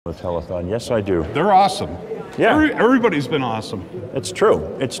The telethon. Yes, I do. They're awesome. Yeah. Everybody's been awesome. It's true.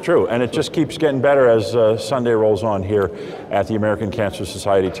 It's true. And it just keeps getting better as Sunday rolls on here at the American Cancer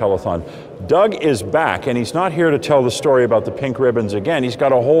Society Telethon. Doug is back, and he's not here to tell the story about the pink ribbons again. He's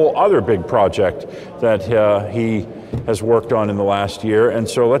got a whole other big project that he has worked on in the last year. And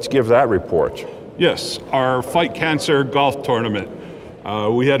so let's give that report. Yes, our Fight Cancer golf tournament.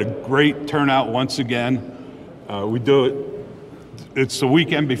 We had a great turnout once again. We do it. It's the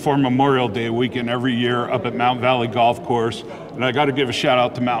weekend before Memorial Day weekend every year up at Mountain Valley Golf Course. And I got to give a shout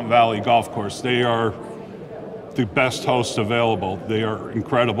out to Mountain Valley Golf Course. They are the best hosts available. They are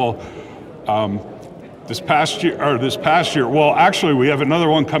incredible. This past year, well, actually we have another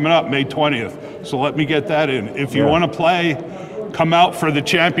one coming up May 20th. So let me get that in. If you want to play, come out for the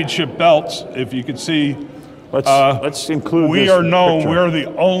championship belts. If you can see, let's include we this are known, picture. we're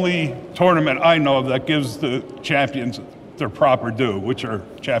the only tournament I know of that gives the champions their proper due, which are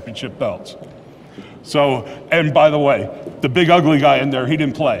championship belts. So, and by the way, the big ugly guy in there, he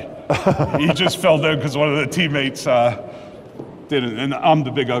didn't play. He just fell in because one of the teammates didn't. And I'm the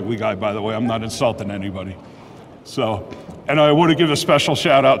big ugly guy, by the way. I'm not insulting anybody. So, and I want to give a special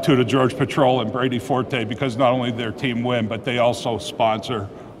shout out to the George Patrol and Brady Forte, because not only their team win, but they also sponsor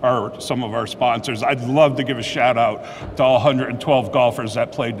some of our sponsors. I'd love to give a shout out to all 112 golfers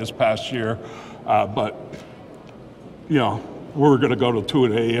that played this past year, but you know, we're going to go to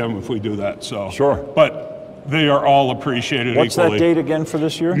 2 a.m. if we do that. So sure. But they are all appreciated What's equally. That date again for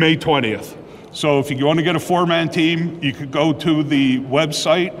this year? May 20th. So if you want to get a 4-man team, you could go to the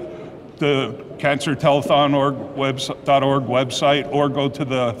website, the cancertelethon.org website, or go to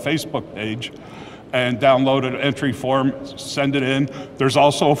the Facebook page and download an entry form, send it in. There's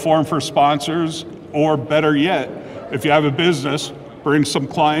also a form for sponsors, or better yet, if you have a business, bring some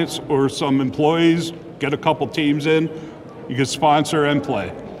clients or some employees, get a couple teams in, you can sponsor and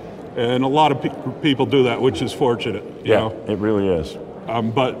play. And a lot of people do that, which is fortunate. You know? It really is.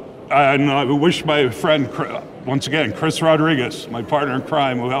 But I wish my friend, once again, Chris Rodriguez, my partner in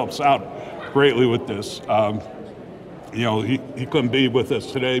crime, who helps out greatly with this. You know, he couldn't be with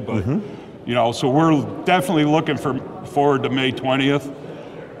us today, but you know, so we're definitely looking forward to May 20th.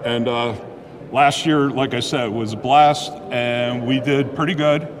 And last year, like I said, was a blast, and we did pretty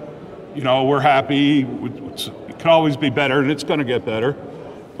good. You know, we're happy. It can always be better, and it's going to get better.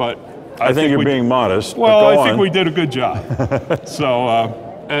 But I think you're being modest. Well, I think we did a good job. So,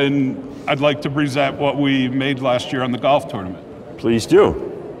 and I'd like to present what we made last year on the golf tournament. Please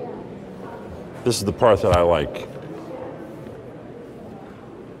do. This is the part that I like.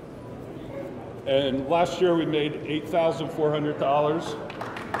 And last year we made $8,400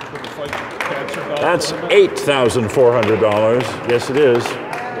 for the Fight Cancer golf That's tournament. $8,400. Yes, it is.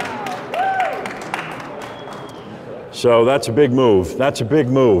 So that's a big move. That's a big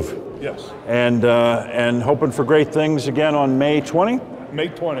move. Yes. And hoping for great things again on May 20? May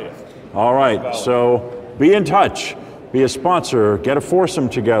 20th. All right, so be in touch. Be a sponsor, get a foursome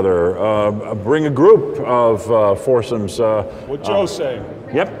together, bring a group of foursomes. What Joe's saying.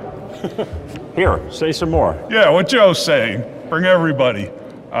 Yep. Here, say some more. Yeah, what Joe's saying. Bring everybody.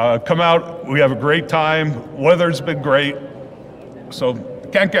 Come out, we have a great time. Weather's been great. So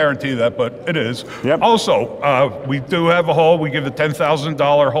can't guarantee that, but it is. Yep. Also, we do have a hole. We give a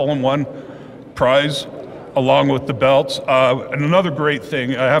 $10,000 hole-in-one prize along with the belts. And another great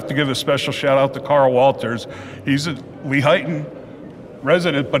thing, I have to give a special shout out to Carl Walters. He's a Lehighton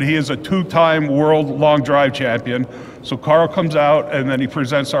resident, but he is a 2-time world long drive champion. So Carl comes out and then he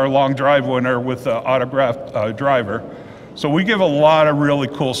presents our long drive winner with the autographed driver. So we give a lot of really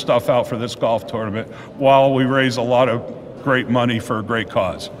cool stuff out for this golf tournament while we raise a lot of great money for a great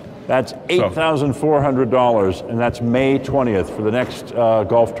cause. That's $8,400, and that's May 20th for the next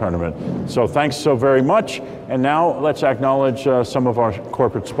golf tournament. So thanks so very much. And now let's acknowledge some of our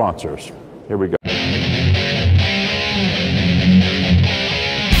corporate sponsors. Here we go.